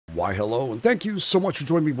Why, hello, and thank you so much for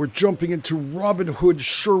joining me. We're jumping into Robin Hood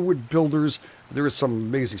Sherwood Builders. There is some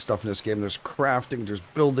amazing stuff in this game. There's crafting, there's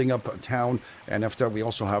building up a town, and after that we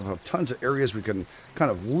also have tons of areas we can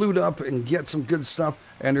kind of loot up and get some good stuff,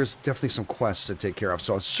 and there's definitely some quests to take care of.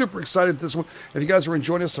 So I'm super excited this one. If you guys are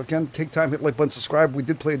enjoying this, again, take time, hit like button, subscribe. We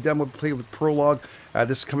did play a demo, play the prologue.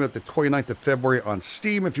 This is coming out the 29th of February on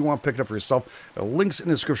Steam. If you want to pick it up for yourself, links in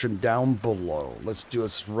the description down below. Let's do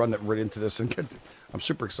this, run it right into this, and I'm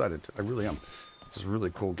super excited. I really am. This is a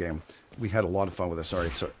really cool game. We had a lot of fun with this. All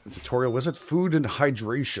right, so tutorial, was it? Food and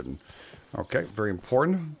hydration. Okay, very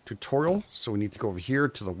important. Tutorial. So we need to go over here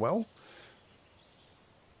to the well.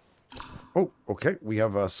 Oh, okay. We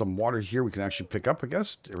have some water here we can actually pick up, I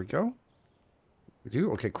guess. There we go. We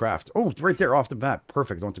do? Okay, craft. Oh, right there off the bat.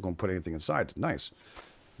 Perfect. Don't have to go and put anything inside. Nice.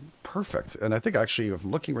 Perfect. And I think actually, if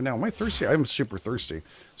I'm looking right now, am I thirsty? I'm super thirsty.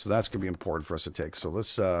 So that's going to be important for us to take. So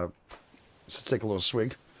let's take a little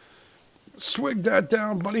swig. Swig that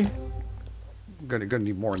down, buddy. I'm gonna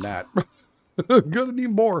need more than that. Gonna need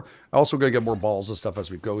more. Also gonna get more balls and stuff as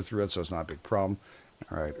we go through it, so it's not a big problem.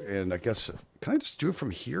 All right, and I guess, can I just do it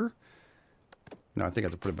from here? No, I think I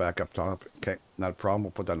have to put it back up top. Okay, not a problem.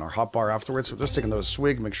 We'll put that in our hot bar afterwards. So just take another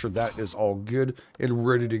swig, make sure that is all good and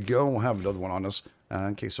ready to go. We'll have another one on us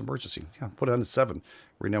in case of emergency. Yeah, put it on to 7.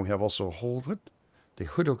 Right now we have also a whole, what? The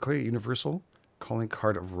Hood Okay Universal Calling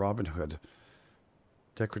Card of Robin Hood.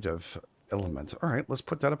 Decorative element. All right, let's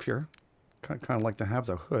put that up here. Kind of like to have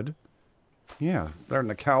the hood. Yeah, better than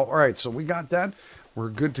the cow. All right, so we got that. We're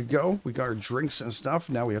good to go. We got our drinks and stuff.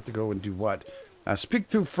 Now we have to go and do what? Speak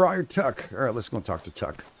to Friar Tuck. All right, let's go talk to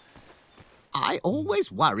Tuck. I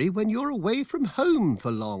always worry when you're away from home for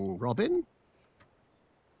long, Robin.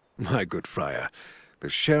 My good friar, the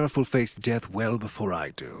sheriff will face death well before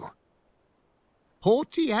I do.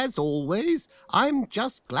 Haughty as always, I'm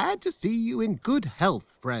just glad to see you in good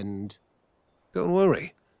health, friend. Don't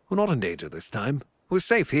worry. We're not in danger this time. We're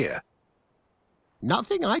safe here.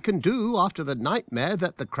 Nothing I can do after the nightmare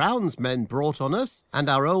that the Crown's men brought on us and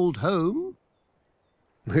our old home.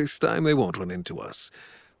 This time they won't run into us.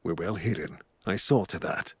 We're well hidden. I saw to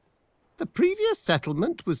that. The previous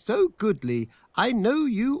settlement was so goodly. I know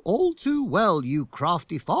you all too well, you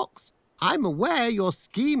crafty fox. I'm aware you're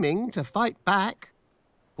scheming to fight back.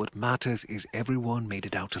 What matters is everyone made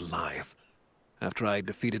it out alive. After I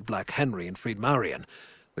defeated Black Henry and freed Marion,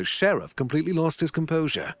 the sheriff completely lost his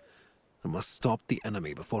composure. I must stop the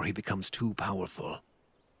enemy before he becomes too powerful.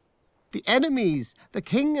 The enemies, the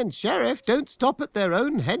king and sheriff, don't stop at their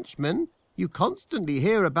own henchmen. You constantly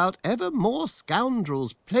hear about ever more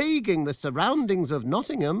scoundrels plaguing the surroundings of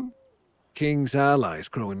Nottingham. King's allies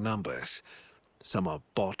grow in numbers. Some are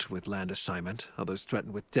bought with land assignment, others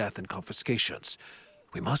threatened with death and confiscations.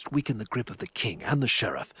 We must weaken the grip of the king and the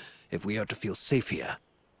sheriff if we are to feel safe here.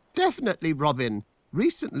 Definitely, Robin.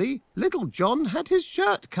 Recently, Little John had his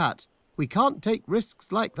shirt cut. We can't take risks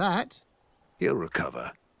like that. He'll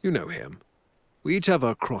recover. You know him. We each have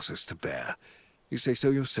our crosses to bear. You say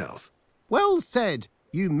so yourself. Well said.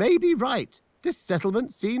 You may be right. This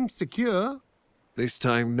settlement seems secure. This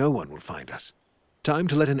time no one will find us. Time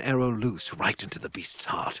to let an arrow loose right into the beast's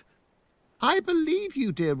heart. I believe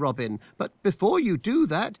you, dear Robin, but before you do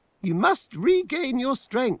that, you must regain your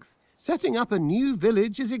strength. Setting up a new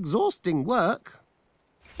village is exhausting work.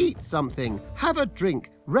 Eat something, have a drink,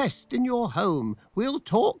 rest in your home. We'll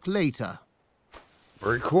talk later.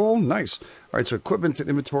 Very cool. Nice. All right, so equipment and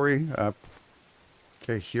inventory.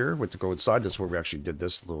 Okay, here, we have to go inside. This is where we actually did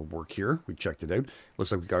this little work here. We checked it out.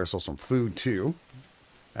 Looks like we got ourselves some food, too.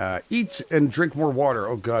 Eat and drink more water.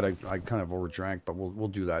 Oh, God, I kind of overdrank, but we'll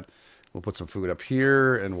do that. We'll put some food up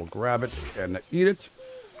here, and we'll grab it and eat it.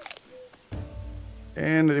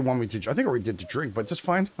 And they want me to... I think I already did to drink, but just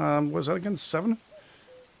fine. What was that again? 7?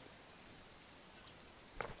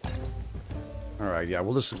 All right, yeah,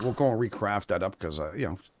 we'll go and recraft that up because, you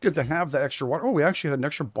know, good to have that extra water. Oh, we actually had an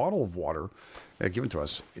extra bottle of water given to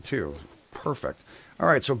us, too. Perfect. All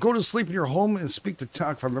right, so go to sleep in your home and speak to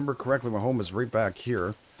Tuck. If I remember correctly, my home is right back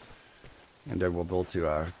here. And then we'll be able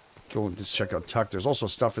to go and just check out Tuck. There's also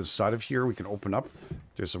stuff inside of here we can open up.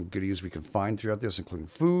 There's some goodies we can find throughout this, including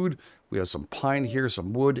food. We have some pine here,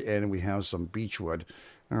 some wood, and we have some beech wood.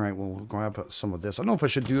 All right, well, we'll grab some of this. I don't know if I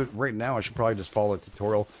should do it right now. I should probably just follow the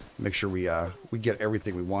tutorial, make sure we get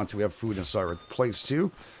everything we want to. We have food inside our place,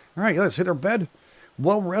 too. All right, let's hit our bed.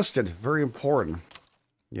 Well rested. Very important.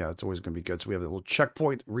 Yeah, it's always going to be good. So we have a little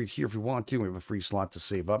checkpoint right here if we want to. We have a free slot to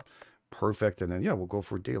save up. Perfect. And then, yeah, we'll go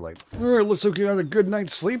for daylight. All right, looks like we had a good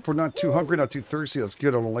night's sleep. We're not too hungry, not too thirsty. That's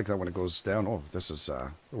good. I don't like that when it goes down. Oh, this is...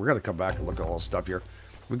 we're going to come back and look at all the stuff here.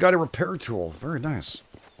 We got a repair tool. Very nice.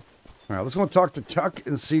 All right, let's go and talk to Tuck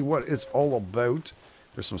and see what it's all about.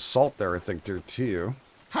 There's some salt there, I think, there too.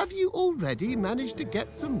 Have you already managed to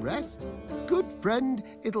get some rest? Good friend,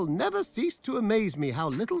 it'll never cease to amaze me how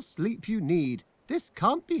little sleep you need. This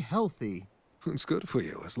can't be healthy. It's good for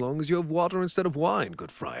you, as long as you have water instead of wine,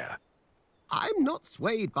 good friar. I'm not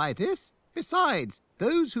swayed by this. Besides,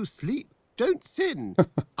 those who sleep don't sin.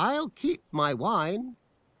 I'll keep my wine.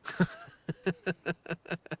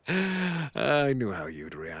 I knew how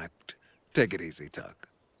you'd react. Take it easy, Tuck.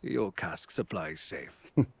 Your cask supply's safe.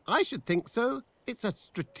 I should think so. It's a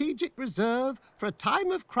strategic reserve for a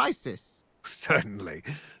time of crisis. Certainly.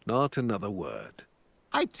 Not another word.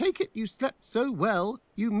 I take it you slept so well,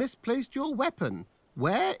 you misplaced your weapon.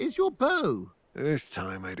 Where is your bow? This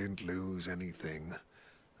time I didn't lose anything.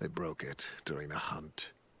 I broke it during a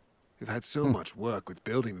hunt. We've had so much work with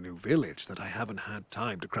building a new village that I haven't had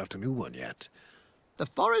time to craft a new one yet. The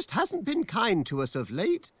forest hasn't been kind to us of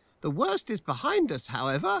late. The worst is behind us,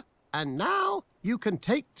 however, and now you can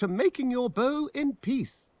take to making your bow in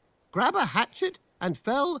peace. Grab a hatchet and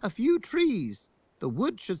fell a few trees. The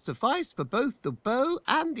wood should suffice for both the bow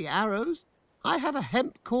and the arrows. I have a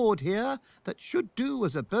hemp cord here that should do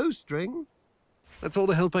as a bowstring. That's all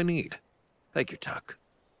the help I need. Thank you, Tuck.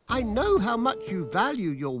 I know how much you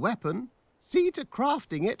value your weapon. See to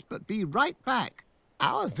crafting it, but be right back.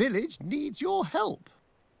 Our village needs your help.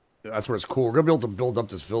 That's where it's cool. We're going to be able to build up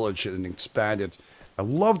this village and expand it. I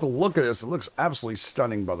love the look of this. It looks absolutely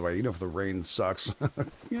stunning, by the way. You know, if the rain sucks.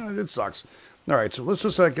 Yeah, it sucks. All right, so let's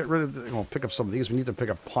just get rid of, pick up some of these. We need to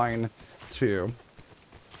pick up pine, too.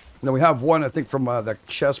 Now, we have one, I think, from that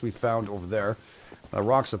chest we found over there.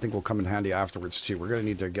 Rocks, I think, will come in handy afterwards, too. We're going to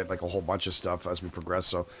need to get, like, a whole bunch of stuff as we progress.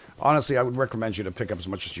 So, honestly, I would recommend you to pick up as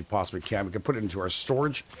much as you possibly can. We can put it into our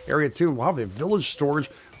storage area, too. And we'll have a village storage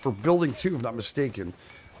for building, too, if I'm not mistaken,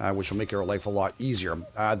 which will make our life a lot easier.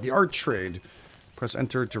 The art trade. Press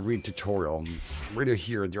enter to read tutorial. Right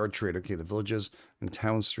here, the art trade. Okay, the villages and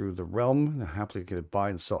towns through the realm. Happily can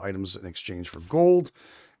buy and sell items in exchange for gold.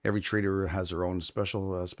 Every trader has their own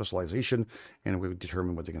specialization, and we would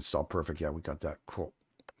determine what they can sell. Perfect. Yeah, we got that. Cool.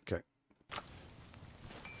 Okay.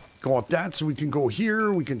 Go with that, so we can go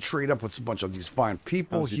here. We can trade up with a bunch of these fine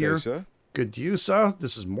people here. Day, sir? Good to you, sir.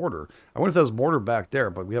 This is mortar. I wonder if that was mortar back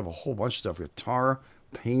there, but we have a whole bunch of stuff. We have tar,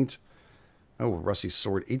 paint. Oh, rusty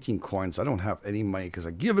sword, 18 coins. I don't have any money because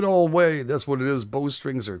I give it all away. That's what it is.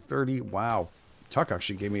 Bowstrings are 30. Wow. Tuck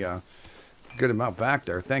actually gave me a good amount back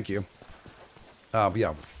there. Thank you. But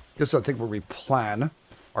yeah, this is, I think, where we plan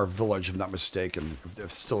our village, if not mistaken. If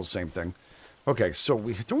it's still the same thing. Okay, so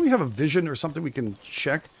don't we have a vision or something we can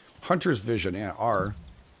check? Hunter's vision, yeah, R.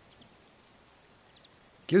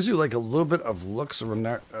 Gives you like a little bit of looks around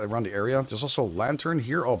the area. There's also a lantern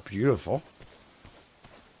here. Oh, beautiful.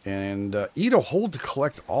 And eat a hole to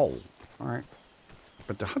collect all. All right.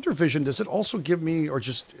 But the hunter vision, does it also give me, or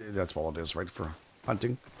just, that's all it is, right, for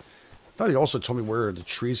hunting? I thought he also told me where the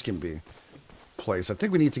trees can be placed. I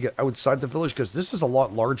think we need to get outside the village because this is a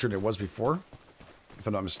lot larger than it was before, if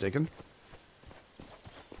I'm not mistaken.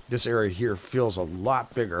 This area here feels a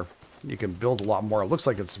lot bigger. You can build a lot more. It looks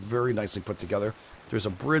like it's very nicely put together. There's a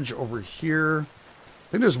bridge over here. I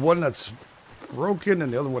think there's one that's broken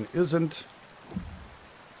and the other one isn't.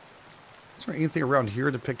 Is there anything around here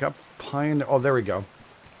to pick up? Pine. Oh, there we go.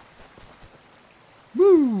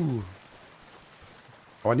 Woo!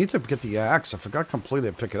 Oh, I need to get the axe. I forgot completely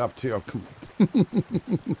to pick it up, too.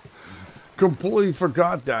 Completely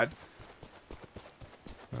forgot that.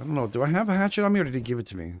 I don't know. Do I have a hatchet on me, or did he give it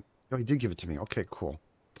to me? Oh, he did give it to me. Okay, cool.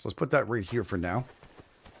 So let's put that right here for now.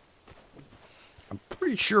 I'm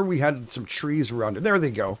pretty sure we had some trees around it. There they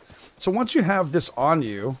go. So once you have this on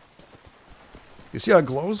you, you see how it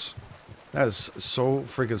glows? That is so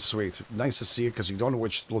freaking sweet. Nice to see it because you don't know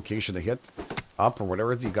which location to hit. Up or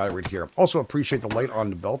whatever. You got it right here. Also appreciate the light on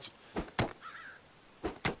the belt.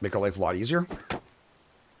 Make our life a lot easier.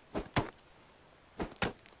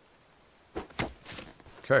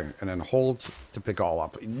 Okay, and then hold to pick all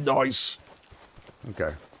up. Nice! Okay. I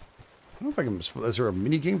don't know if I can... Is there a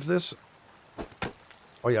mini game for this?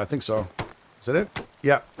 Oh yeah, I think so. Is that it?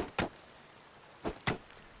 Yeah.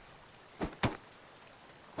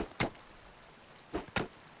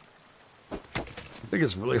 I think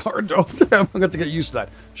it's really hard though. I'm going to have to get used to that.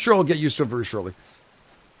 Sure, I'll get used to it very shortly.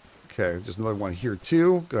 Okay, there's another one here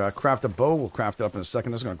too. Craft a bow. We'll craft it up in a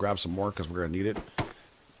second. I'm just going to grab some more because we're going to need it.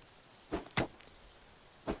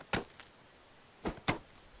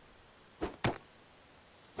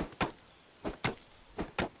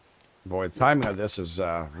 Boy, the timing of this is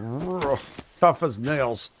tough as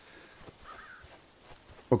nails.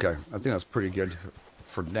 Okay, I think that's pretty good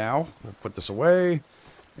for now. We'll put this away.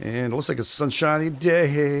 And it looks like a sunshiny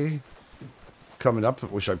day coming up,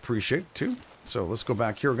 which I appreciate too. So let's go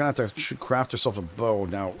back here. We're going to have to craft ourselves a bow.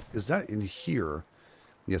 Now, is that in here?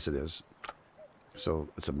 Yes, it is. So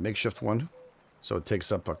it's a makeshift one. So it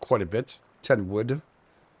takes up quite a bit. 10 wood.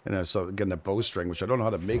 And so again, a bowstring, which I don't know how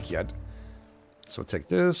to make yet. So take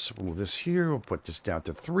this, we'll move this here. We'll put this down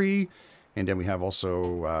to 3. And then we have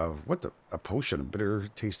also, a potion, a bitter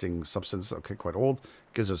tasting substance. Okay, quite old.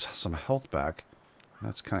 Gives us some health back.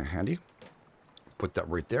 That's kind of handy. Put that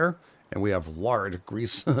right there. And we have lard,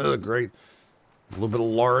 grease. Great. A little bit of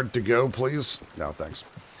lard to go, please. No, thanks.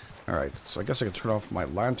 All right, so I guess I can turn off my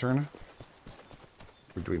lantern.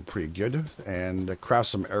 We're doing pretty good. And craft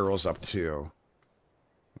some arrows up too.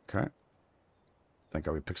 Okay. Think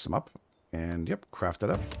I would pick some up. And yep, craft it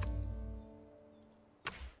up.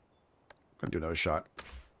 Gonna do another shot.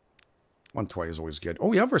 120 is always good. Oh,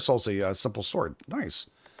 we have ourselves a simple sword. Nice.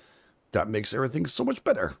 That makes everything so much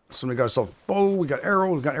better. So we got ourselves bow, we got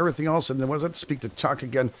arrow, we got everything else. And then what is it? Speak to Tuck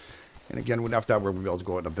again. And again, after that, we'll be able to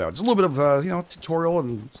go out and about. It's a little bit of, tutorial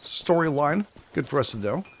and storyline. Good for us to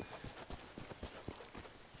know.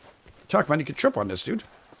 Tuck, man, you could trip on this, dude.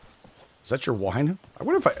 Is that your wine? I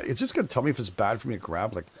wonder if is this going to tell me if it's bad for me to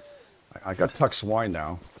grab? Like, I got Tuck's wine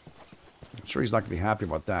now. I'm sure he's not going to be happy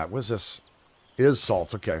about that. What is this? It is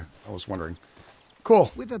salt. Okay. I was wondering.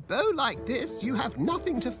 Cool. With a bow like this, you have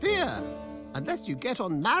nothing to fear. Unless you get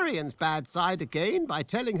on Marion's bad side again by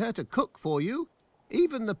telling her to cook for you.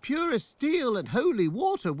 Even the purest steel and holy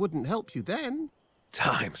water wouldn't help you then.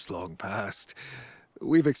 Time's long past.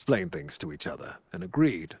 We've explained things to each other and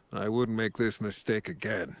agreed I wouldn't make this mistake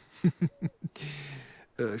again.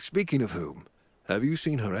 Speaking of whom, have you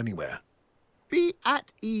seen her anywhere? Be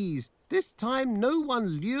at ease. This time no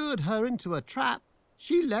one lured her into a trap.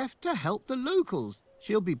 She left to help the locals.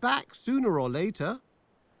 She'll be back sooner or later.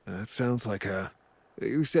 That sounds like her.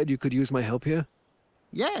 You said you could use my help here?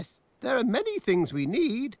 Yes, there are many things we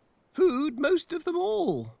need. Food, most of them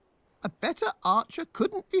all. A better archer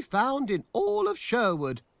couldn't be found in all of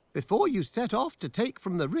Sherwood. Before you set off to take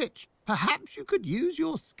from the rich, perhaps you could use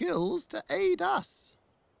your skills to aid us.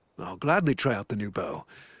 I'll gladly try out the new bow.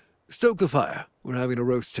 Stoke the fire. We're having a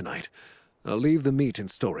roast tonight. I'll leave the meat in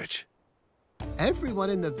storage. Everyone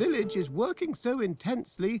in the village is working so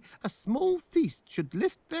intensely, a small feast should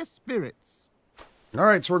lift their spirits. All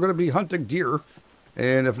right, so we're going to be hunting deer.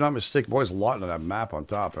 And if not mistaken, boys, a lot on that map on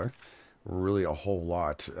top, eh? Really a whole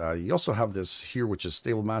lot. You also have this here, which is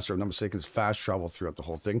Stable Master. If I'm not mistaken, is fast travel throughout the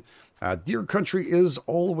whole thing. Deer Country is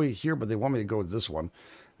all the way here, but they want me to go to this one.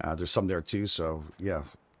 There's some there too, so yeah.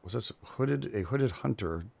 Was this a hooded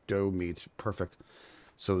hunter doe meat? Perfect.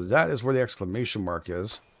 So that is where the exclamation mark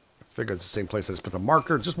is. I figured it's the same place I just put the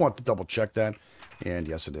marker. Just want to double check that. And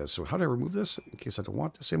yes, it is. So how do I remove this? In case I don't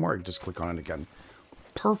want this anymore, I can just click on it again.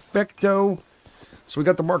 Perfecto. So we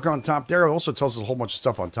got the marker on top there. It also tells us a whole bunch of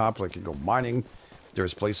stuff on top. Like you can go mining.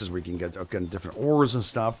 There's places where you can get again, different ores and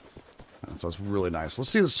stuff. So it's really nice. Let's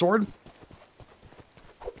see the sword.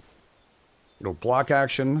 No block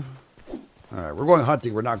action. All right, we're going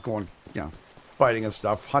hunting. We're not going, fighting and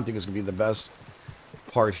stuff. Hunting is going to be the best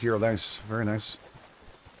part here. Nice. Very nice.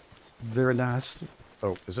 Very nice.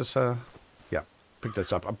 Oh, is this, yeah, pick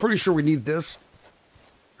this up. I'm pretty sure we need this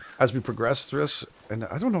as we progress through this. And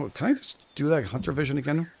I don't know, can I just do that hunter vision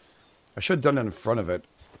again? I should have done it in front of it.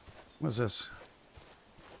 What is this?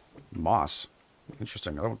 Moss.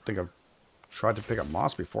 Interesting. I don't think I've tried to pick up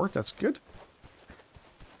moss before. That's good.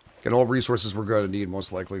 Get all resources we're going to need,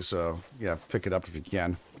 most likely. So, yeah, pick it up if you can.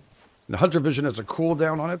 And the hunter vision has a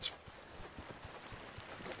cooldown on it.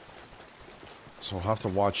 So I'll have to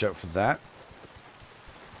watch out for that.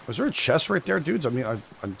 Was there a chest right there, dudes? I mean,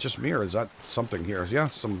 I'm just me, or is that something here? Yeah,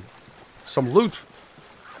 some loot.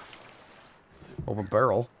 Open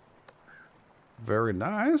barrel. Very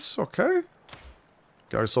nice. Okay.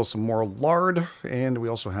 Got ourselves some more lard, and we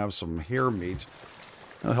also have some hare meat.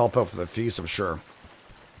 That'll help out for the feast, I'm sure.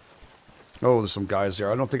 Oh, there's some guys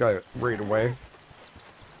there. I don't think right away,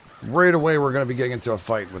 we're going to be getting into a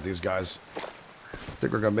fight with these guys. I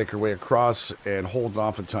think we're going to make our way across and hold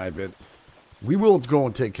off a tiny bit. We will go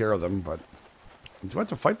and take care of them, but do I have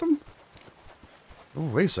to fight them? Oh,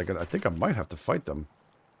 wait a second. I think I might have to fight them.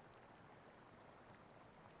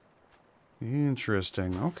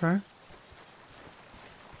 Interesting. Okay.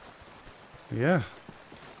 Yeah.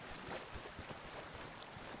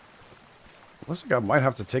 Looks like I might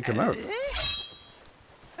have to take them out.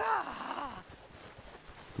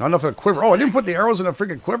 Not enough of a quiver. Oh, I didn't put the arrows in a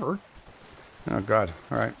freaking quiver. Oh, God.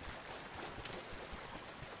 All right.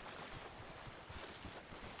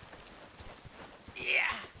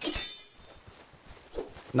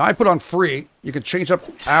 Now I put on free. You can change up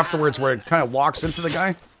afterwards where it kind of locks into the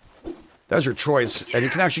guy. That's your choice. And you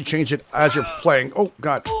can actually change it as you're playing. Oh,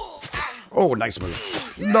 God. Oh, nice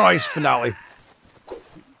move. Nice finale.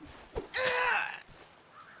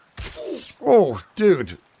 Oh,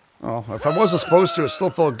 dude. Oh, if I wasn't supposed to, it still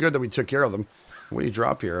felt good that we took care of them. What do you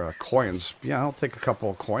drop here? Coins. Yeah, I'll take a couple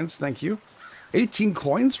of coins. Thank you. 18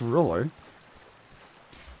 coins? Really?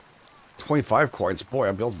 25 coins. Boy,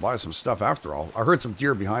 I'll be able to buy some stuff after all. I heard some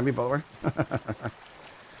deer behind me, by the way.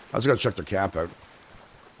 I was going to check their camp out.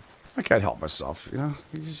 I can't help myself, you know?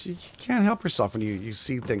 You can't help yourself when you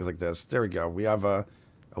see things like this. There we go. We have a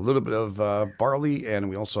little bit of barley, and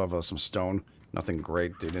we also have some stone. Nothing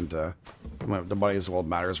great. They didn't... the money is what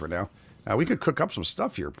matters right now. We could cook up some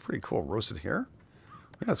stuff here. Pretty cool. Roasted hare.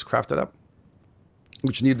 Yeah, let's craft it up.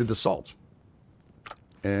 Which needed the salt.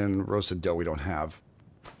 And roasted dough we don't have.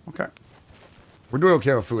 Okay. We're doing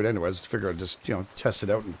okay with food anyways. Figure I'd just, you know, test it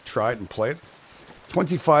out and try it and play it.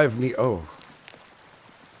 25 meat. Oh.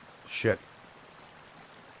 Shit.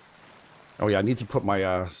 Oh, yeah, I need to put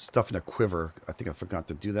my stuff in a quiver. I think I forgot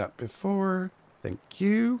to do that before. Thank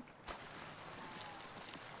you.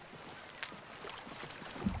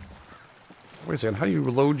 Wait a second. How do you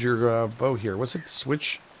load your bow here? What's it?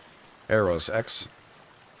 Switch arrows. X.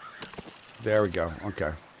 There we go.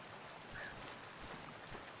 Okay.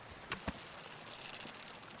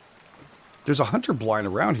 There's a hunter blind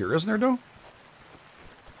around here, isn't there, though?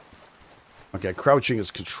 Okay, crouching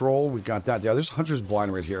is control. We got that. Yeah, there's a hunter's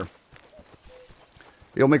blind right here.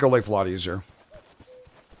 It'll make our life a lot easier.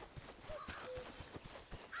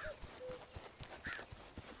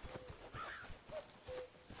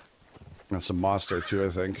 Got some moss there, too, I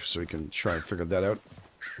think, so we can try and figure that out.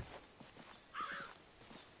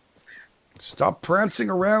 Stop prancing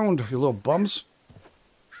around, you little bums.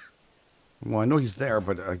 Well, I know he's there,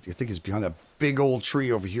 but I think he's behind that big old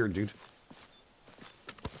tree over here, dude.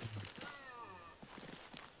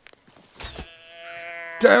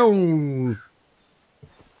 Down!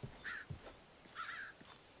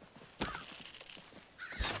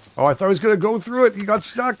 Oh, I thought he was going to go through it. He got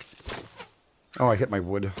stuck. Oh, I hit my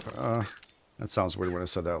wood. That sounds weird when I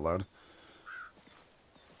said that out loud.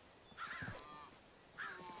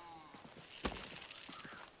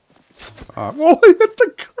 Oh, I hit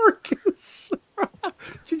the carcass.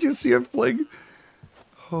 Did you see it fling?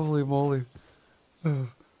 Holy moly.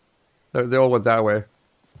 They all went that way.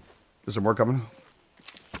 Is there more coming?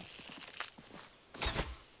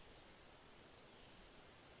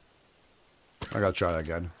 I gotta try that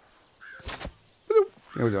again.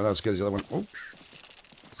 There we go. That's good as the other one. Oh.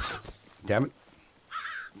 Damn it.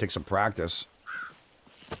 Take some practice.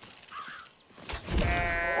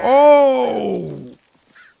 Oh!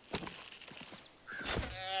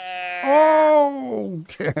 Oh!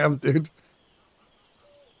 Damn, dude.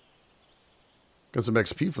 Got some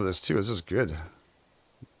XP for this, too. This is good.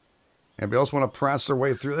 Anybody else want to prance their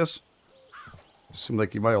way through this? Seemed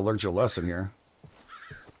like you might have learned your lesson here.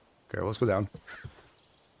 Okay, let's go down.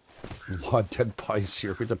 A lot of dead bodies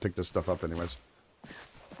here. We have to pick this stuff up anyways.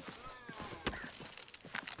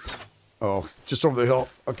 Oh, just over the hill.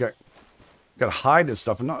 Okay. Gotta hide this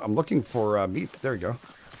stuff. I'm looking for meat. There you go.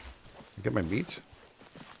 Get my meat.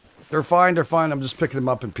 They're fine, they're fine. I'm just picking them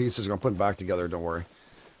up in pieces. I'm gonna put them back together, don't worry.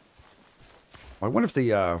 I wonder if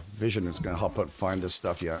the vision is gonna help out find this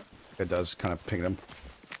stuff yet. It does, kind of ping them.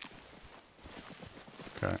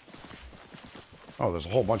 Okay. Oh, there's a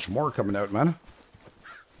whole bunch more coming out, man.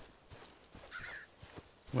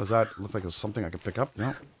 What is that? Looked like it was something I could pick up.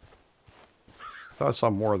 No. Thought I saw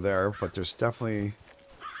more there, but there's definitely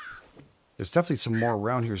some more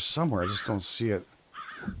around here somewhere. I just don't see it.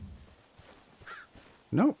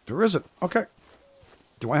 No, there isn't. Okay.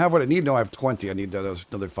 Do I have what I need? No, I have 20. I need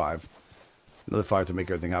another 5. Another 5 to make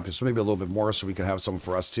everything happen. So maybe a little bit more so we can have some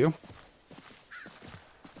for us too.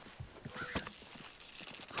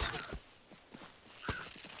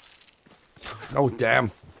 Oh,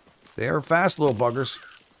 damn. They are fast, little buggers.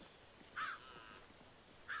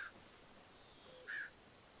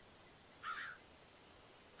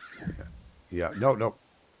 Yeah, no.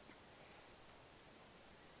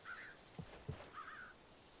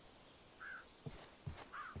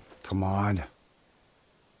 Come on.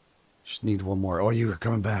 Just need one more. Oh, you are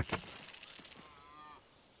coming back.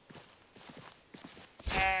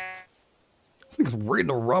 I think it's right in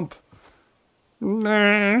the rump.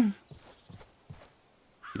 Nah.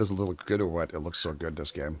 Does it look good or what? It looks so good,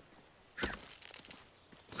 this game.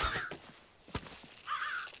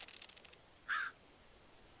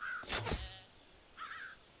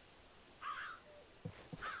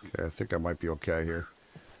 Okay, I think I might be okay here.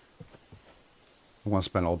 don't want to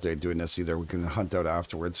spend all day doing this either. We can hunt out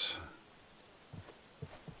afterwards.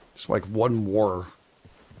 Just like one more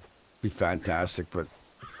be fantastic, but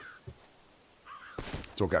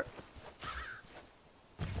it's okay.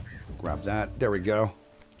 Grab that. There we go.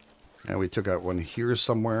 And we took out one here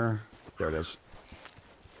somewhere. There it is.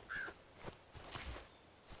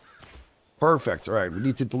 Perfect. All right, we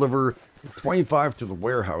need to deliver 25 to the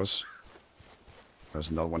warehouse. There's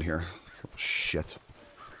another one here. Oh, shit.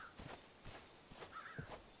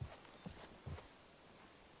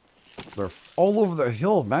 They're all over the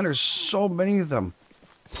hill, man. There's so many of them.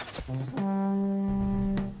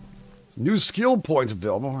 New skill points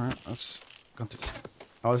available. All right, let's go to...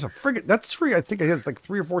 Oh, there's a frigate. That's 3. I think I hit it like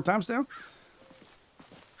 3 or 4 times now.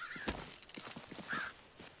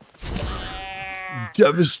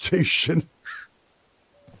 Devastation.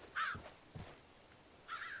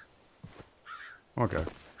 Okay.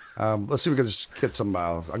 Let's see if we can just get some...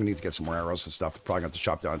 I'm going to need to get some more arrows and stuff. Probably going to have to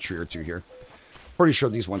chop down a tree or 2 here. Pretty sure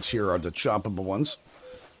these ones here are the choppable ones.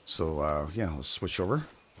 So, yeah, let's switch over.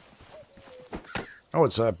 Oh,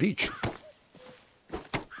 it's a beach.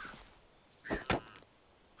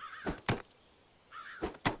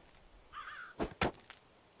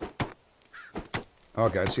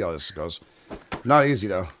 Okay, I see how this goes. Not easy,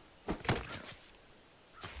 though.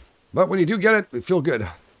 But when you do get it, you feel good.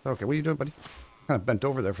 Okay, what are you doing, buddy? Kind of bent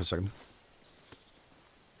over there for a second.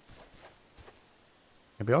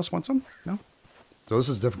 Anybody else want some? No? So this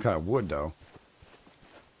is a different kind of wood, though.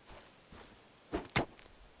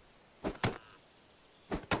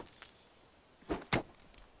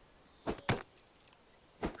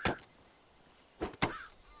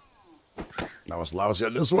 That was lousy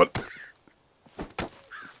on this one.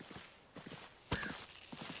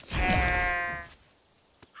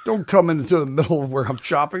 Don't come into the middle of where I'm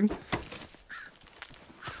chopping.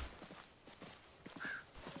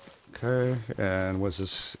 Okay, and what's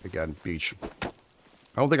this? Again, beach. I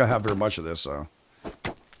don't think I have very much of this, so.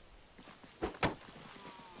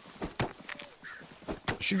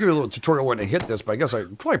 I should give you a little tutorial when I hit this, but I guess I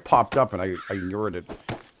probably popped up and I ignored it.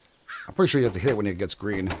 I'm pretty sure you have to hit it when it gets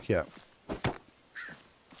green. Yeah.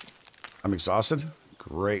 I'm exhausted.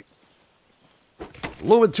 Great. A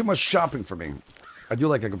little bit too much shopping for me. I do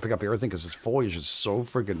like I can pick up everything because this foliage is so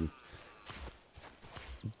freaking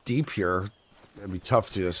deep here. It'd be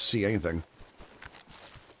tough to see anything.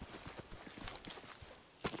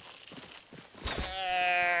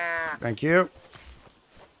 Thank you.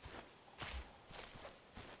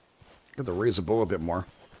 Got to raise the bow a bit more.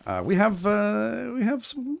 We have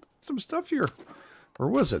some stuff here. Or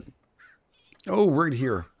was it? Oh, right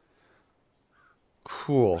here.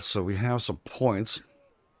 Cool. So we have some points.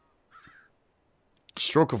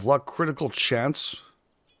 Stroke of luck, critical chance.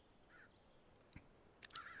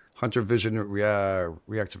 Hunter vision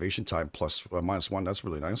reactivation time plus -1. That's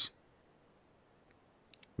really nice.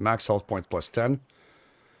 Max health points plus 10.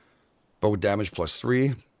 Bow damage plus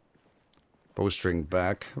 3. Bowstring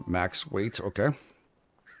back. Max weight. Okay.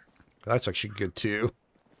 That's actually good too.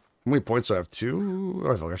 How many points do I have? 2? Oh,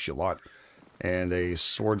 I have actually a lot. And a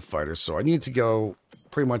sword fighter. So I need to go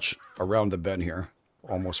pretty much around the bend here.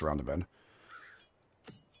 Almost around the bend.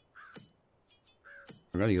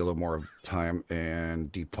 I'm going to need a little more time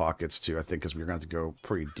and deep pockets too, I think, because we're going to have to go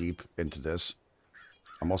pretty deep into this.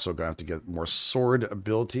 I'm also going to have to get more sword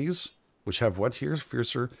abilities, which have what here?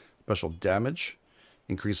 Fiercer special damage.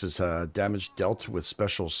 Increases damage dealt with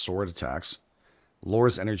special sword attacks.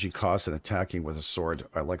 Lowers energy cost and attacking with a sword.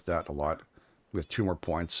 I like that a lot. We have 2 more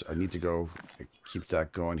points. I need to go keep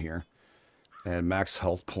that going here. And max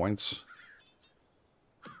health points.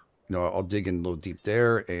 You know, I'll dig in a little deep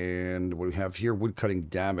there. And what we have here, wood cutting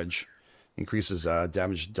damage. Increases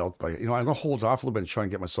damage dealt by... You know, I'm going to hold off a little bit and try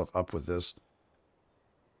and get myself up with this.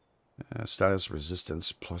 Status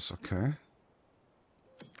resistance plus, okay.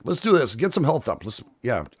 Let's do this. Get some health up. Let's,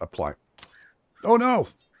 yeah, apply. Oh, no.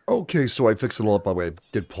 Okay, so I fixed it all up by the way. I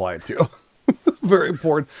did apply it too. Very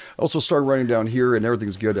important. I also started writing down here and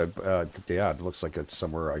everything's good. Yeah, it looks like it's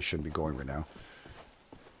somewhere I shouldn't be going right now.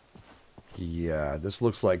 Yeah, this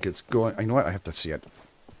looks like it's going... You know what? I have to see it.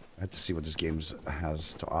 I have to see what this game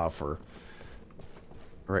has to offer.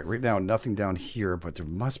 All right, right now, nothing down here, but there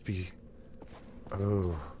must be...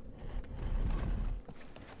 Oh.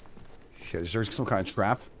 Shit, is there some kind of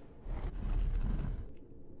trap?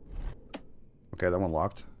 Okay, that one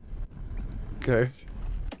locked. Okay.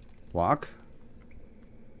 Lock.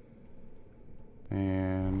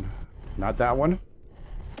 And... Not that one.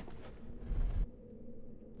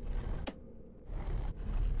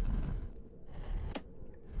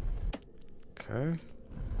 Okay.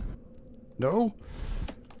 No.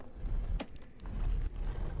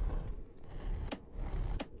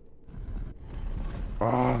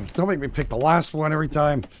 Don't make me pick the last one every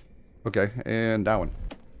time. Okay, and that one.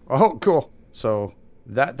 Oh, cool. So,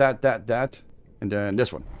 that, and then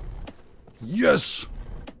this one. Yes!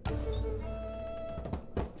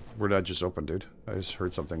 Where did I just open, dude? I just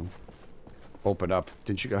heard something open up.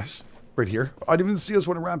 Didn't you guys? Right here. I didn't even see us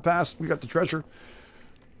when it ran past. We got the treasure.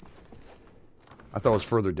 I thought it was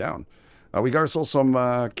further down. We got ourselves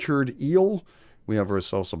some cured eel. We have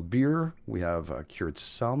ourselves some beer. We have cured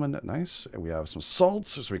salmon. Nice. And we have some salt,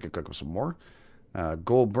 so we can cook with some more.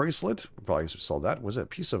 Gold bracelet. We'll probably sell that. Was it a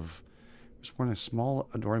piece of... Just one a small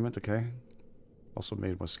adornment. Okay. Also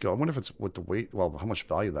made with skill. I wonder if it's with the weight. Well, how much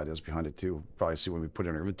value that is behind it, too. We'll probably see when we put it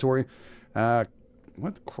in our inventory.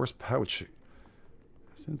 What? Coarse pouch.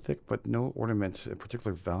 Thin, thick, but no ornament in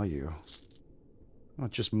particular value. Oh,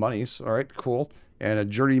 just monies. All right, cool. And a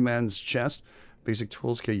journeyman's chest. Basic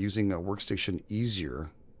tools. Okay, using a workstation easier.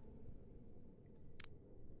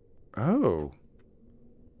 Oh.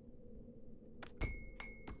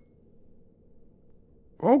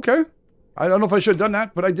 Okay. I don't know if I should have done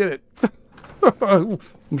that, but I did it.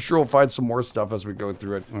 I'm sure we'll find some more stuff as we go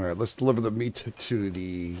through it. All right, let's deliver the meat to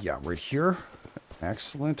the... Yeah, right here.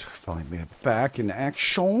 Excellent. Finally made it back in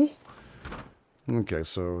action. Okay,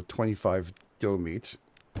 so 25 dough meat.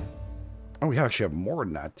 Oh, we actually have more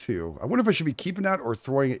than that, too. I wonder if I should be keeping that or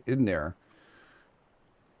throwing it in there.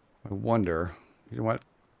 I wonder. You know what?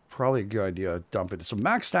 Probably a good idea. Dump it. So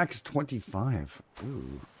max stack is 25.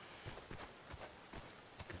 Ooh.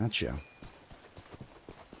 Gotcha.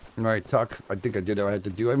 All right, Tuck. I think I did what I had to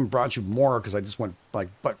do. I haven't brought you more because I just went like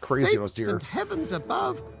butt crazy last year. And heavens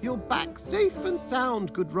above, you're back safe and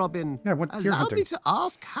sound, good Robin. Yeah, what deer Allow hunting? me to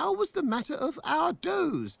ask, how was the matter of our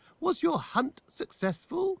does? Was your hunt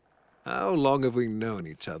successful? How long have we known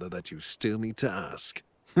each other that you still need to ask?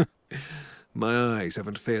 My eyes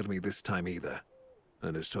haven't failed me this time either.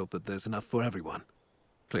 I just hope that there's enough for everyone.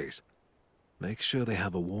 Please, make sure they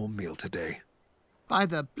have a warm meal today. By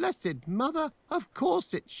the blessed mother, of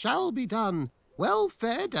course it shall be done. Well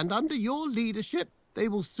fed and under your leadership, they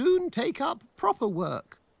will soon take up proper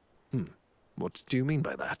work. What do you mean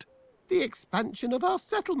by that? The expansion of our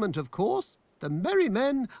settlement, of course. The merry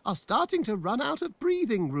men are starting to run out of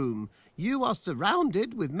breathing room. You are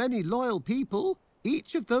surrounded with many loyal people.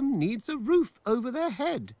 Each of them needs a roof over their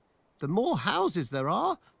head. The more houses there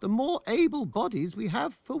are, the more able bodies we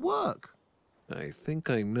have for work. I think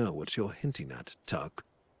I know what you're hinting at, Tuck.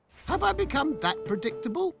 Have I become that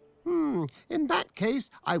predictable? In that case,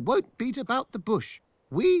 I won't beat about the bush.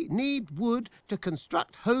 We need wood to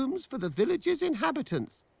construct homes for the village's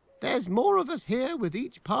inhabitants. There's more of us here with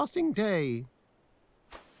each passing day.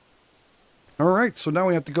 All right, so now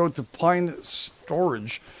we have to go to pine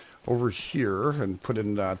storage over here and put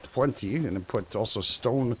in 20 and then put also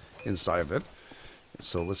stone inside of it.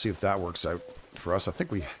 So let's see if that works out for us. I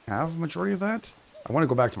think we have a majority of that. I want to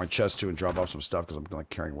go back to my chest too and drop off some stuff because I'm like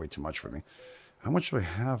carrying way too much for me. How much do I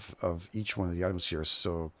have of each one of the items here?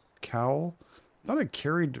 So cowl. I thought I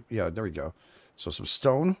carried... Yeah, there we go. So some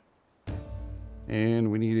stone.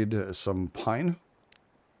 And we needed some pine.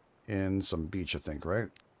 And some beech, I think, right?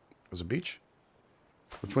 Was it beech?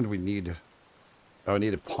 Which one do we need? Oh, I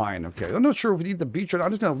needed pine. Okay. I'm not sure if we need the beech or not.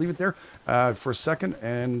 I'm just going to leave it there for a second.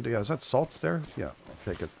 And yeah, is that salt there? Yeah,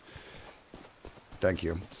 I'll take it. Thank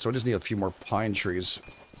you. So I just need a few more pine trees.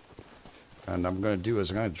 And I'm going to do is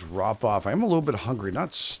I'm going to drop off. I am a little bit hungry.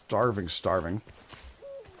 Not starving.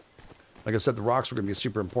 Like I said, the rocks were going to be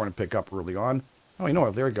super important to pick up early on. Oh, you know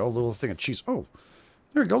what? There we go. A little thing of cheese. Oh,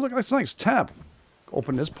 there we go. Look, that's a nice tab.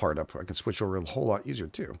 Open this part up. I can switch over a whole lot easier,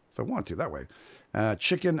 too, if I want to, that way.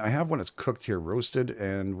 Chicken. I have one that's cooked here, roasted.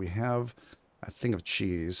 And we have a thing of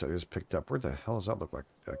cheese I just picked up. Where the hell does that look like?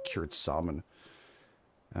 Cured salmon.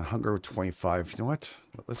 Hunger 25. You know what?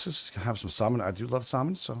 Let's just have some salmon. I do love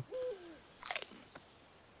salmon, so...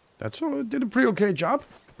 That's did a pretty okay job.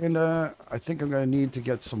 And I think I'm going to need to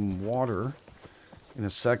get some water in a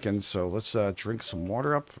second. So let's drink some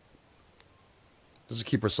water up. Just to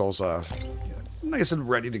keep ourselves nice and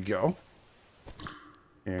ready to go.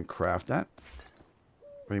 And craft that.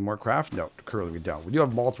 Any more craft? No, currently we don't. We do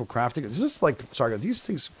have multiple crafting. Is this like... Sorry, these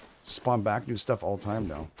things spawn back new stuff all the time?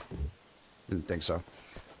 No. Didn't think so.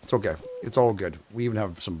 It's okay. It's all good. We even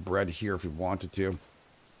have some bread here if we wanted to.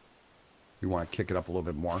 You want to kick it up a little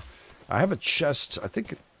bit more. I have a chest. I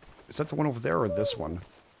think... Is that the one over there or this one?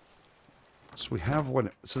 So we have one...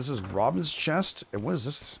 So this is Robin's chest. And what is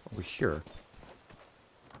this over here?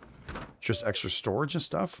 Just extra storage and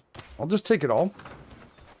stuff. I'll just take it all.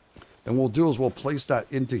 And what we'll do is we'll place that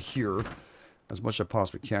into here. As much as I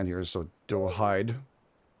possibly can here. So dough hide.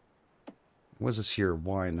 What is this here?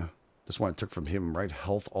 Wine. This one I took from him, right?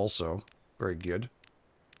 Health also. Very good.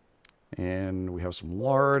 And we have some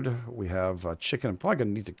lard. We have chicken. I'm probably going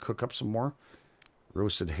to need to cook up some more.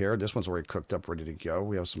 Roasted hare. This one's already cooked up, ready to go.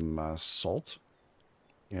 We have some salt.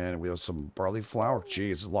 And we have some barley flour. Jeez,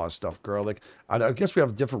 there's a lot of stuff. Garlic. I guess we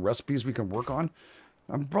have different recipes we can work on.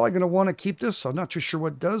 I'm probably going to want to keep this. I'm not too sure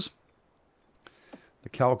what it does. The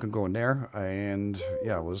cow can go in there. And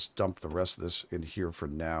yeah, we'll just dump the rest of this in here for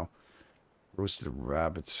now. Roasted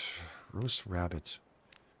rabbit. Roast rabbit.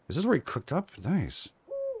 Is this already cooked up? Nice.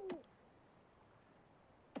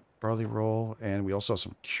 Barley roll. And we also have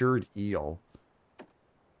some cured eel.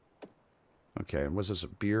 Okay, and what's this? A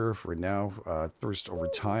beer for now? Thirst over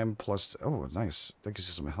time plus... Oh, nice. That gives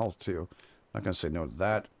you some health, too. Not going to say no to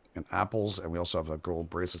that. And apples. And we also have the gold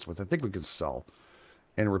bracelets, which I think we can sell.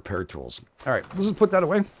 And repair tools. All right, let's just put that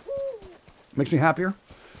away. Makes me happier.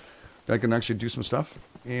 I can actually do some stuff.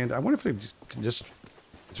 And I wonder if I can just...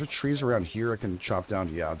 Is there trees around here I can chop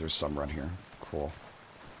down? Yeah, there's some around here. Cool.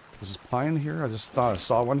 Is this pine here? I just thought I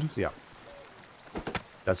saw one. Yeah.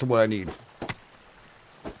 That's what I need.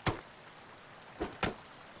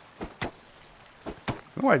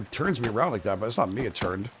 I don't know why it turns me around like that, but it's not me it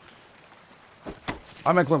turned.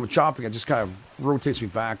 I'm not going with chopping. It just kind of rotates me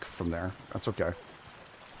back from there. That's okay.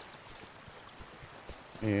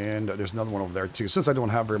 And there's another one over there, too. Since I don't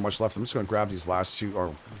have very much left, I'm just going to grab these last two,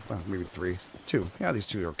 or maybe three. Two. Yeah, these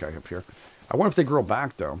two are okay up here. I wonder if they grow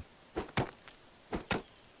back, though.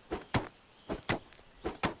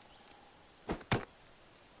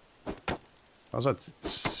 How's that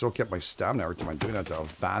soak up my stamina every time I'm doing that, though?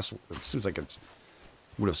 Fast. It seems like it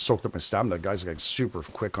would have soaked up my stamina. The guy's like super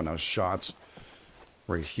quick on those shots.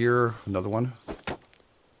 Right here, another one.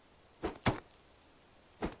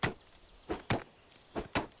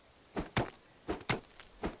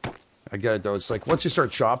 I get it, though. It's like once you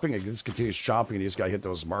start chopping, it just continues chopping, and you just got to hit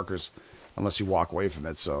those markers unless you walk away from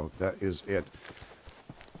it. So that is it.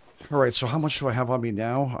 All right, so how much do I have on me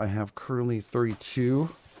now? I have currently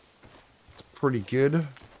 32. It's pretty good.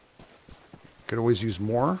 Could always use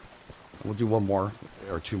more. We'll do one more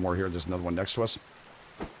or two more here. There's another one next to us.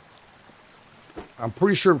 I'm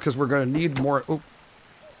pretty sure because we're going to need more. Oh.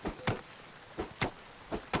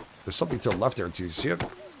 There's something to the left there. Do you see it?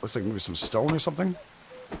 Looks like maybe some stone or something.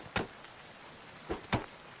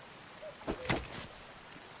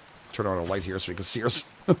 Turn on a light here so we can see us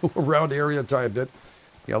around the area a tiny bit.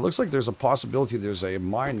 Yeah, it looks like there's a possibility there's a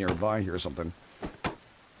mine nearby here or something.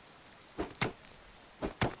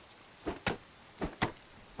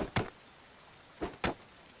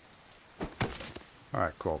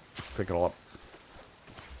 Alright, cool. Pick it all up.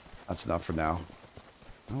 That's enough for now.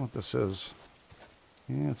 I don't know what this is.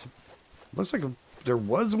 Yeah, it looks like there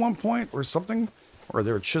was one point or something. Or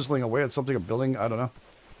they were chiseling away at something, a building. I don't know.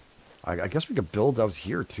 I guess we could build out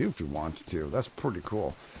here, too, if we wanted to. That's pretty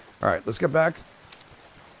cool. All right, let's get back.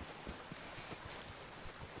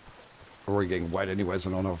 We're getting wet anyways. I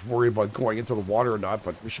don't know if we're worried about going into the water or not,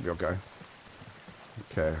 but we should be okay.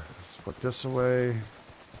 Okay, let's put this away.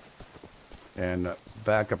 And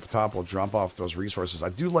back up top, we'll drop off those resources. I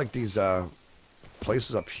do like these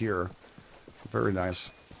places up here. Very nice.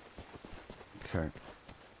 Okay.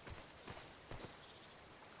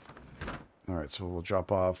 Alright, so we'll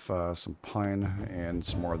drop off some pine and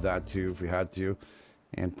some more of that too if we had to.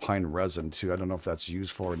 And pine resin too. I don't know if that's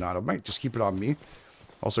useful or not. I might just keep it on me.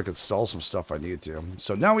 Also could sell some stuff I need to.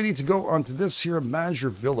 So now we need to go onto this here, manage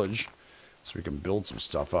your village, so we can build some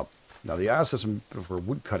stuff up. Now the assets for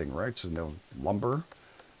wood cutting, right? So no lumber.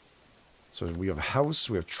 So we have a house,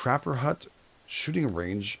 we have trapper hut, shooting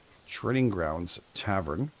range, training grounds,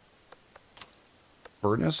 tavern,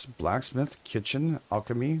 furnace, blacksmith, kitchen,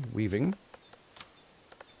 alchemy, weaving,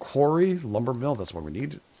 quarry, lumber mill, that's what we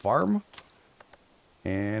need, farm,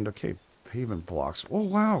 and okay, pavement blocks. Oh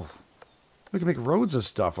wow, we can make roads and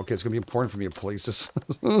stuff. Okay, it's gonna be important for me to place this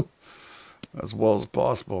as well as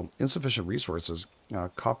possible. Insufficient resources,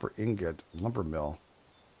 copper ingot, lumber mill.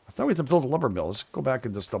 I thought we had to build a lumber mill. Let's go back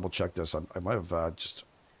and just double check this. I might have just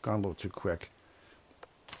gone a little too quick.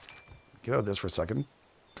 Get out of this for a second.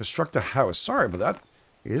 Construct a house. Sorry about that.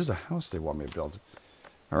 It is a house they want me to build.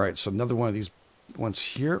 All right, so another one of these ones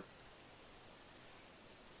here.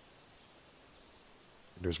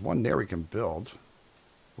 There's one there we can build.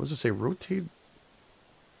 What does it say? Rotate.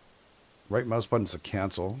 Right mouse button to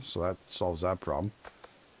cancel, so that solves that problem.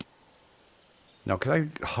 Now, can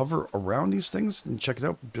I hover around these things and check it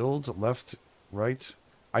out? Build, left, right.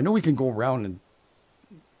 I know we can go around and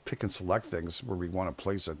pick and select things where we want to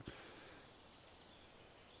place it.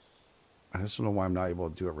 I just don't know why I'm not able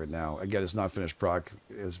to do it right now. Again, it's not finished product.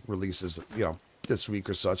 It releases, you know, this week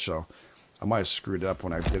or such, so I might have screwed up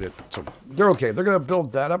when I did it. So they're okay. They're going to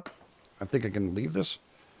build that up. I think I can leave this.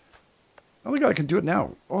 Oh my god, I can do it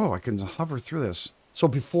now. Oh, I can hover through this. So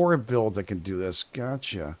before I build, I can do this.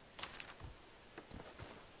 Gotcha.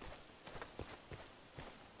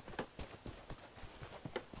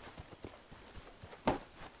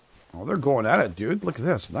 Oh, they're going at it, dude. Look at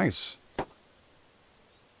this. Nice.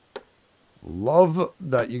 Love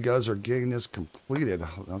that you guys are getting this completed.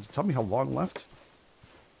 Now, tell me how long left.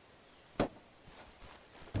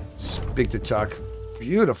 Speak to Tuck.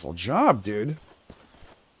 Beautiful job, dude.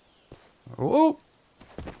 Oh.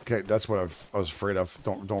 Okay, that's what I was afraid of.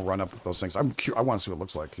 Don't run up with those things. I'm curious. I want to see what it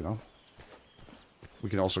looks like, you know. We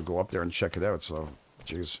can also go up there and check it out. So,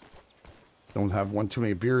 jeez, don't have one too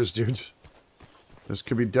many beers, dude. This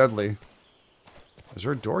could be deadly. Is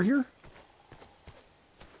there a door here?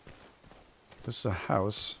 This is a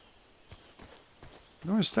house. I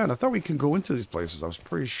don't understand. I thought we can go into these places. I was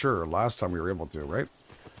pretty sure last time we were able to, right?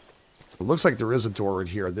 It looks like there is a door right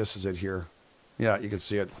here. This is it here. Yeah, you can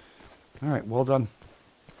see it. All right, well done.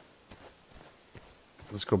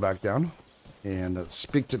 Let's go back down and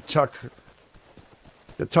speak to Tuck,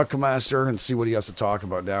 the Tuck Master, and see what he has to talk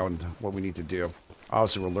about now and what we need to do.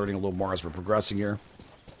 Obviously, we're learning a little more as we're progressing here.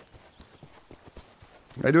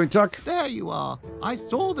 How you doing, Tuck? There you are. I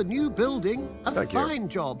saw the new building. Thank you. Fine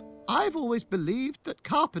job. I've always believed that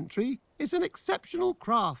carpentry is an exceptional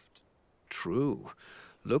craft. True.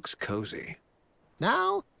 Looks cozy.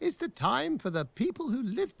 Now is the time for the people who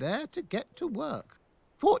live there to get to work.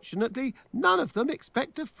 Fortunately, none of them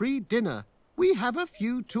expect a free dinner. We have a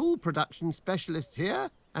few tool production specialists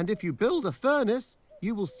here, and if you build a furnace,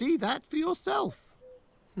 you will see that for yourself.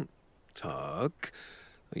 Tuck,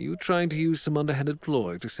 are you trying to use some underhanded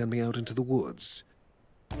ploy to send me out into the woods?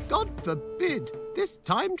 God forbid! This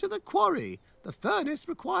time to the quarry. The furnace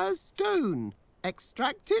requires stone.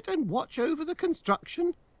 Extract it and watch over the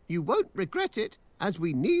construction. You won't regret it, as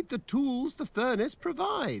we need the tools the furnace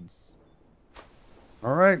provides.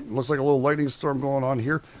 All right, looks like a little lightning storm going on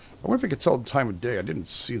here. I wonder if I could tell the time of day. I didn't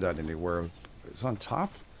see that anywhere. It's on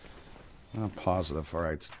top? Not positive. All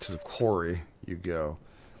right, to the quarry you go.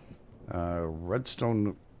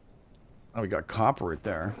 Redstone. Oh, we got copper right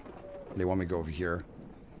there. They want me to go over here.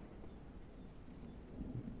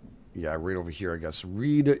 Yeah, right over here, I guess.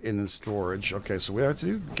 Reed in the storage. Okay, so we have to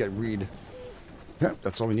do get reed. Yeah,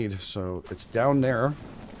 that's all we need. So it's down there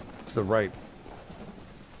to the right.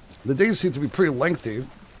 The days seem to be pretty lengthy.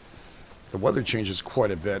 The weather changes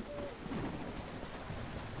quite a bit.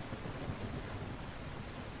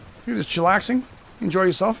 You're just chillaxing? Enjoy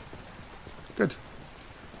yourself? Good.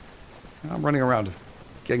 I'm running around,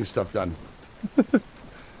 getting stuff done.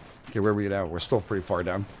 Okay, where are we now? We're still pretty far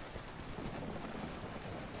down.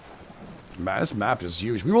 Man, this map is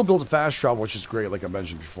huge. We will build a fast travel, which is great, like I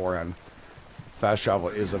mentioned beforehand. Fast travel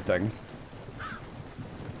is a thing.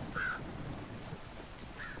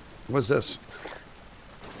 What's this?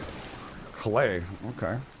 Clay.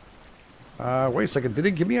 Okay. Wait a second. Did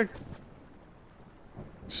it give me a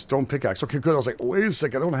stone pickaxe? Okay, good. I was like, wait a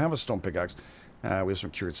second. I don't have a stone pickaxe. We have some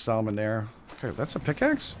cured salmon there. Okay, that's a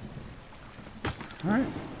pickaxe? All right.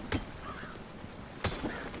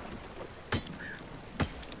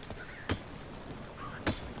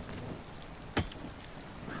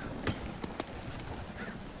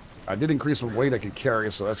 I did increase the weight I could carry,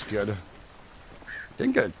 so that's good.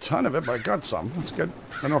 Didn't get a ton of it, but I got some. That's good.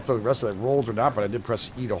 I don't know if the rest of it rolled or not, but I did press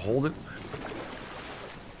E to hold it.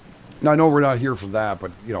 Now, I know we're not here for that,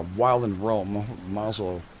 but, you know, while in Rome, might as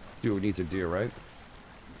well do what we need to do, right?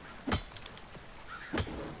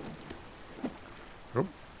 Oh.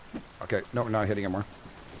 Okay, no, we're not hitting him more.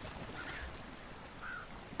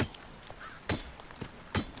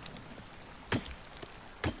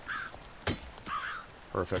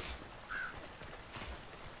 Perfect.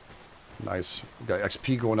 Nice. We got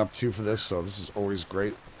XP going up too for this, so this is always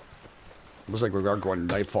great. Looks like we are going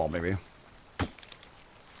nightfall, maybe.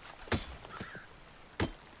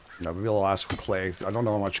 No, maybe I'll ask for clay. I don't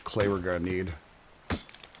know how much clay we're gonna need.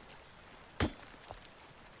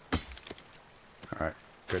 Alright,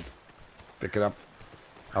 good. Pick it up.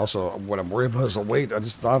 Also, what I'm worried about is the weight. I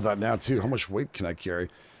just thought of that now too. How much weight can I carry?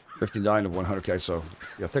 59 of 100. Okay, so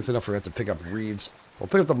yeah, thankfully enough we have to pick up reeds. We'll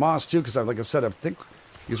pick up the moss too, because like I said, I think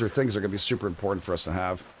these are things that are going to be super important for us to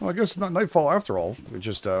have. Well, I guess it's not nightfall after all. It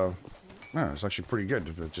just, yeah, it's actually pretty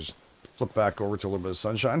good. Just flip back over to a little bit of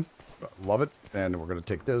sunshine. Love it. And we're going to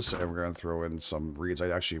take this and we're going to throw in some reeds. I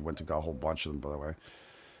actually went and got a whole bunch of them, by the way.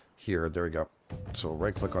 Here, there we go. So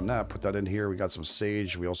right click on that, put that in here. We got some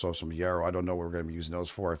sage. We also have some yarrow. I don't know what we're going to be using those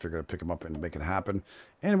for. I figured I'd pick them up and make it happen.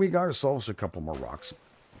 And we got ourselves a couple more rocks.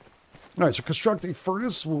 All right, so construct a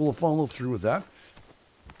furnace. We'll follow through with that.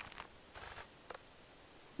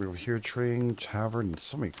 We have here trading, tavern,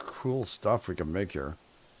 so many cool stuff we can make here.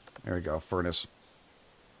 There we go, furnace.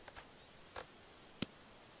 I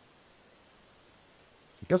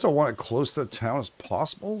guess I want it close to the town as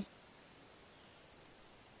possible.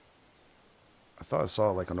 I thought I saw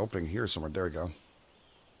like an opening here somewhere. There we go.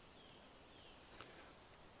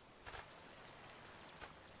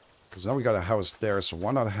 Because now we got a house there, so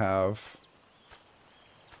why not have...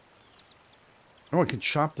 Oh, I can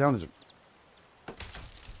chop down the...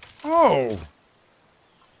 Oh!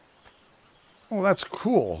 Oh, that's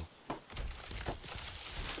cool.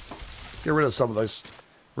 Get rid of some of this.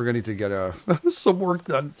 We're going to need to get some work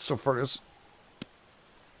done. So furnace.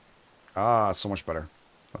 Ah, so much better.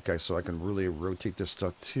 Okay, so I can really rotate this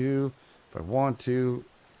stuff too. If I want to.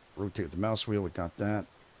 Rotate the mouse wheel. We got that.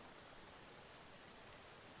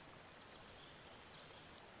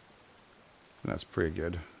 That's pretty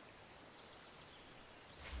good.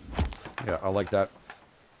 Yeah, I like that.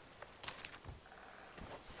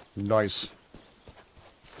 Nice.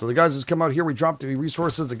 So the guys just come out here. We dropped the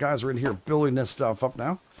resources. The guys are in here building this stuff up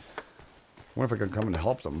now. Wonder if I can come and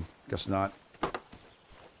help them. Guess not.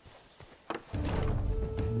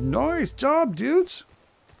 Nice job, dudes.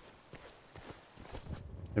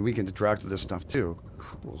 And we can interact with this stuff too.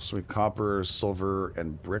 Cool. So we have copper, silver,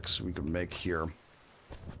 and bricks we can make here.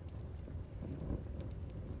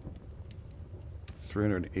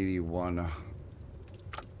 381.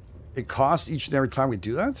 It costs each and every time we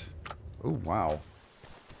do that? Oh, wow.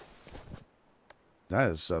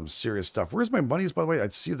 That is some serious stuff. Where's my monies, by the way? I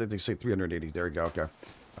see that they say 380. There we go. Okay.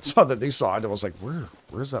 I saw that they saw it. I was like,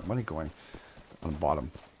 where's that money going? On the bottom.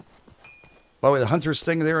 By the way, the hunter's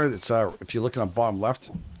thing there, it's if you're looking on bottom left,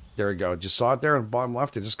 there we go. Just saw it there on the bottom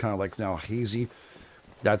left. It's just kind of like now hazy.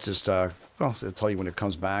 That's just, well, it'll tell you when it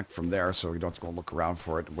comes back from there, so you don't have to go and look around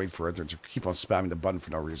for it and wait for it, or just keep on spamming the button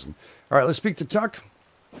for no reason. All right, let's speak to Tuck.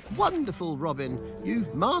 Wonderful, Robin.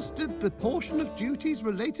 You've mastered the portion of duties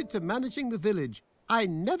related to managing the village. I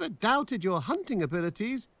never doubted your hunting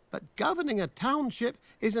abilities, but governing a township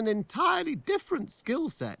is an entirely different skill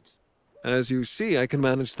set. As you see, I can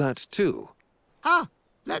manage that too. Ah,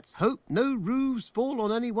 let's hope no roofs fall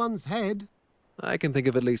on anyone's head. I can think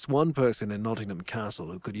of at least one person in Nottingham Castle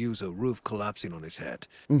who could use a roof collapsing on his head.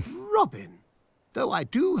 Robin, though I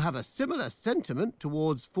do have a similar sentiment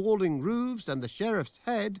towards falling roofs and the sheriff's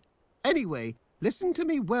head. Anyway, listen to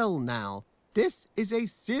me well now. This is a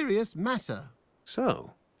serious matter.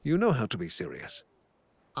 So, you know how to be serious.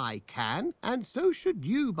 I can, and so should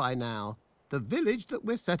you by now. The village that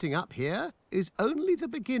we're setting up here is only the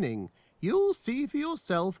beginning. You'll see for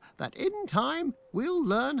yourself that in time we'll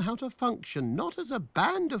learn how to function not as a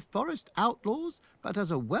band of forest outlaws, but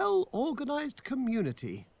as a well-organized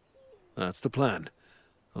community. That's the plan.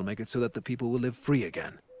 I'll make it so that the people will live free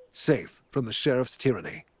again, safe from the sheriff's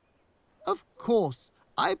tyranny. Of course,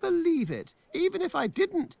 I believe it. Even if I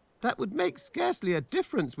didn't, that would make scarcely a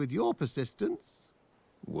difference with your persistence.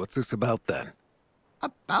 What's this about then?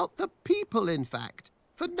 About the people, in fact.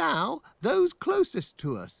 For now, those closest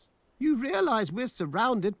to us. You realize we're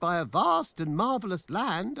surrounded by a vast and marvelous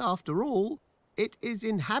land, after all. It is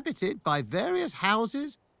inhabited by various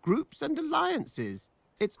houses, groups, and alliances.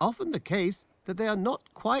 It's often the case that they are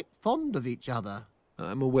not quite fond of each other.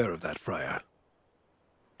 I'm aware of that, Friar.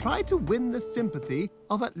 Try to win the sympathy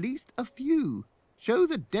of at least a few. Show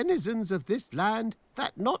the denizens of this land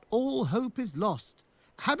that not all hope is lost.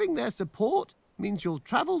 Having their support means you'll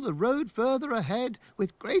travel the road further ahead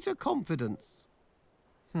with greater confidence.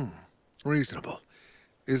 Reasonable.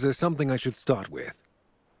 Is there something I should start with?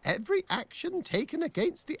 Every action taken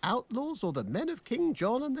against the outlaws or the men of King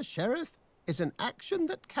John and the sheriff is an action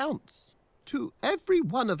that counts. To every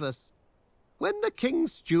one of us. When the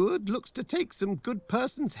king's steward looks to take some good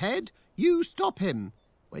person's head, you stop him.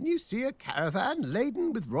 When you see a caravan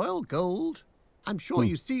laden with royal gold, I'm sure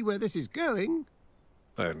you see where this is going.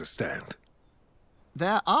 I understand.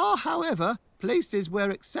 There are, however, places where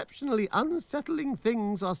exceptionally unsettling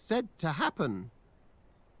things are said to happen.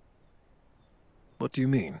 What do you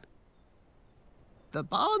mean? The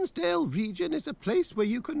Barnsdale region is a place where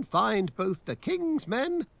you can find both the king's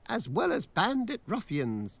men as well as bandit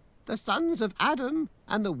ruffians. The sons of Adam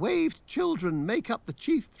and the waved children make up the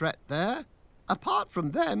chief threat there. Apart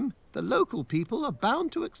from them, the local people are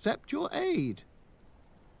bound to accept your aid.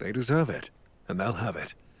 They deserve it, and they'll have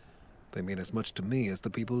it. They mean as much to me as the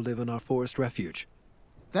people who live in our forest refuge.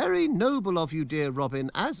 Very noble of you, dear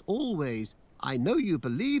Robin, as always. I know you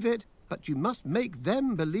believe it, but you must make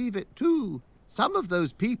them believe it too. Some of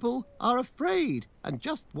those people are afraid and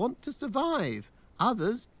just want to survive.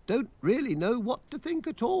 Others don't really know what to think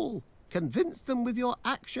at all. Convince them with your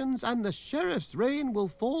actions, and the sheriff's reign will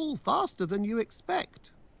fall faster than you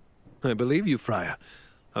expect. I believe you, Friar.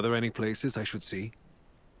 Are there any places I should see?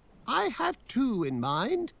 I have two in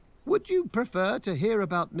mind. Would you prefer to hear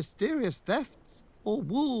about mysterious thefts or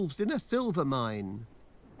wolves in a silver mine?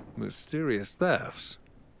 Mysterious thefts?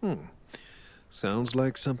 Sounds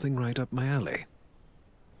like something right up my alley.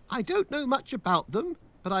 I don't know much about them,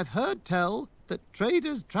 but I've heard tell that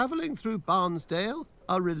traders travelling through Barnesdale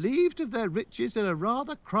are relieved of their riches in a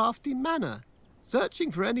rather crafty manner.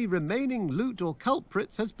 Searching for any remaining loot or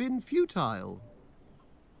culprits has been futile.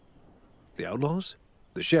 The outlaws?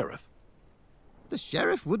 The sheriff? The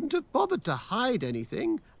sheriff wouldn't have bothered to hide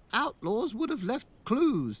anything. Outlaws would have left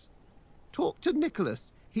clues. Talk to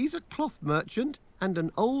Nicholas. He's a cloth merchant and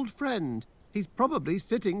an old friend. He's probably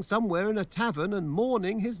sitting somewhere in a tavern and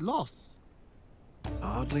mourning his loss.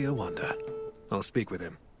 Hardly a wonder. I'll speak with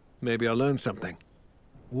him. Maybe I'll learn something.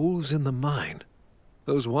 Wolves in the mine.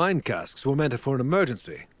 Those wine casks were meant for an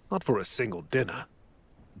emergency, not for a single dinner.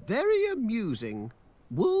 Very amusing.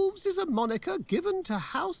 Wolves is a moniker given to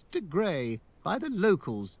House de Grey by the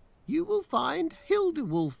locals. You will find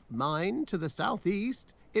Hildewolf Mine to the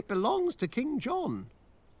southeast. It belongs to King John.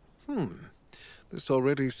 This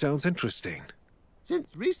already sounds interesting.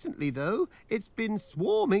 Since recently, though, it's been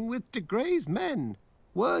swarming with de Grey's men.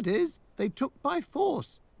 Word is they took by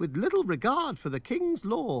force, with little regard for the king's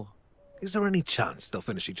law. Is there any chance they'll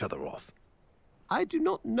finish each other off? I do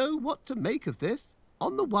not know what to make of this.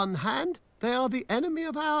 On the one hand, they are the enemy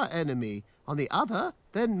of our enemy. On the other,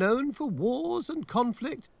 they're known for wars and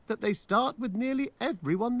conflict that they start with nearly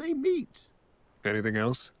everyone they meet. Anything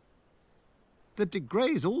else? The de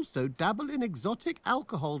Greys also dabble in exotic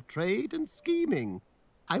alcohol trade and scheming.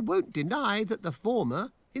 I won't deny that the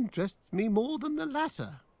former interests me more than the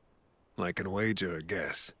latter. I can wager a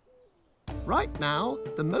guess. Right now,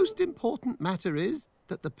 the most important matter is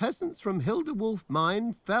that the peasants from Hildewolf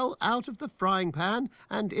Mine fell out of the frying pan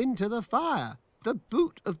and into the fire. The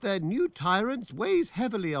boot of their new tyrants weighs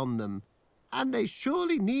heavily on them, and they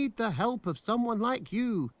surely need the help of someone like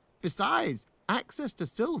you. Besides, access to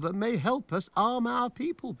silver may help us arm our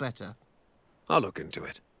people better. I'll look into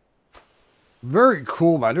it. Very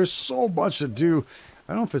cool, man. There's so much to do.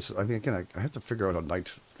 I don't know if it's... I mean, again, I have to figure out a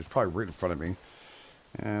night. It's probably right in front of me.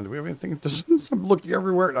 And do we have anything? I'm looking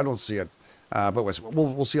everywhere. I don't see it. But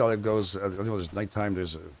we'll see how that goes. I know there's nighttime.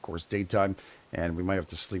 There's, of course, daytime. And we might have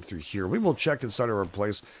to sleep through here. We will check inside our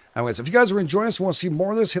place. Anyways, if you guys are enjoying this, want to see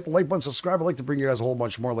more of this, hit the like button, subscribe. I'd like to bring you guys a whole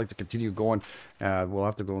bunch more. I'd like to continue going. We'll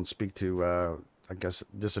have to go and speak to, I guess,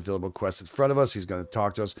 this available quest in front of us. He's going to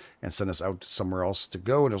talk to us and send us out somewhere else to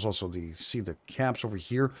go. And there's also the camps over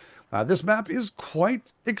here. This map is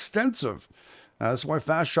quite extensive. That's why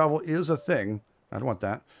fast travel is a thing. I don't want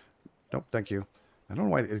that. Nope, thank you. I don't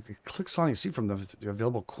know why it clicks on, you see, from the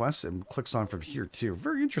available quests and clicks on from here, too.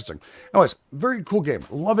 Very interesting. Anyways, very cool game.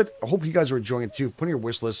 Love it. I hope you guys are enjoying it, too. Put in your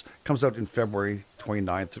wish list. Comes out in February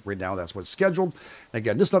 29th. Right now, that's what's scheduled. And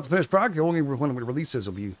again, this is not the finished product. The only when it releases,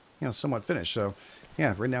 it'll be, somewhat finished. So,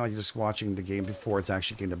 yeah, right now, you're just watching the game before it's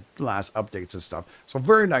actually getting the last updates and stuff. So,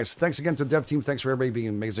 very nice. Thanks again to the dev team. Thanks for everybody being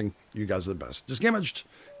amazing. You guys are the best. This is GameEdged.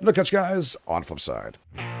 And I'll catch you guys on the flip side.